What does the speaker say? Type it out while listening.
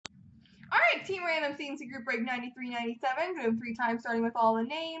right, Team Random C&C Group break 93-97. Go 3 times, starting with all the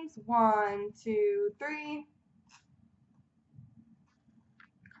names. 1, 2, 3.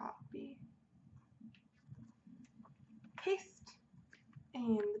 Copy. Paste.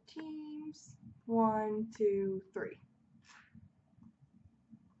 And the teams. 1, 2, 3.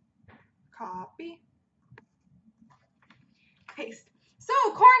 Copy. Paste. So,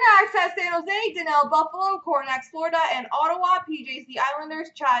 Cornax has San Jose, Donnell Buffalo, Cornax Florida, and Ottawa, PJs the Islanders,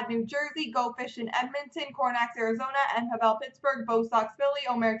 Chad New Jersey, Go Fish in Edmonton, Cornax Arizona, and Havel Pittsburgh, Bo Sox Philly,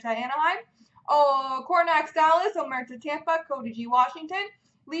 Omerta Anaheim, Cornax Dallas, Omerta Tampa, Cody G Washington,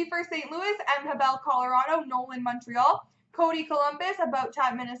 Lee for St. Louis, M Havel Colorado, Nolan Montreal, Cody Columbus, About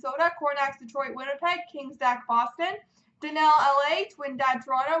Chat Minnesota, Cornax Detroit Winnipeg, Kings Dak Boston, Donnell LA, Twin Dad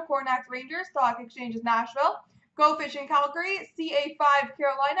Toronto, Cornax Rangers, Stock Exchanges Nashville, Go Fish in Calgary, CA5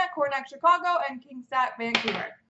 Carolina, Cornax Chicago, and Kingstat Vancouver.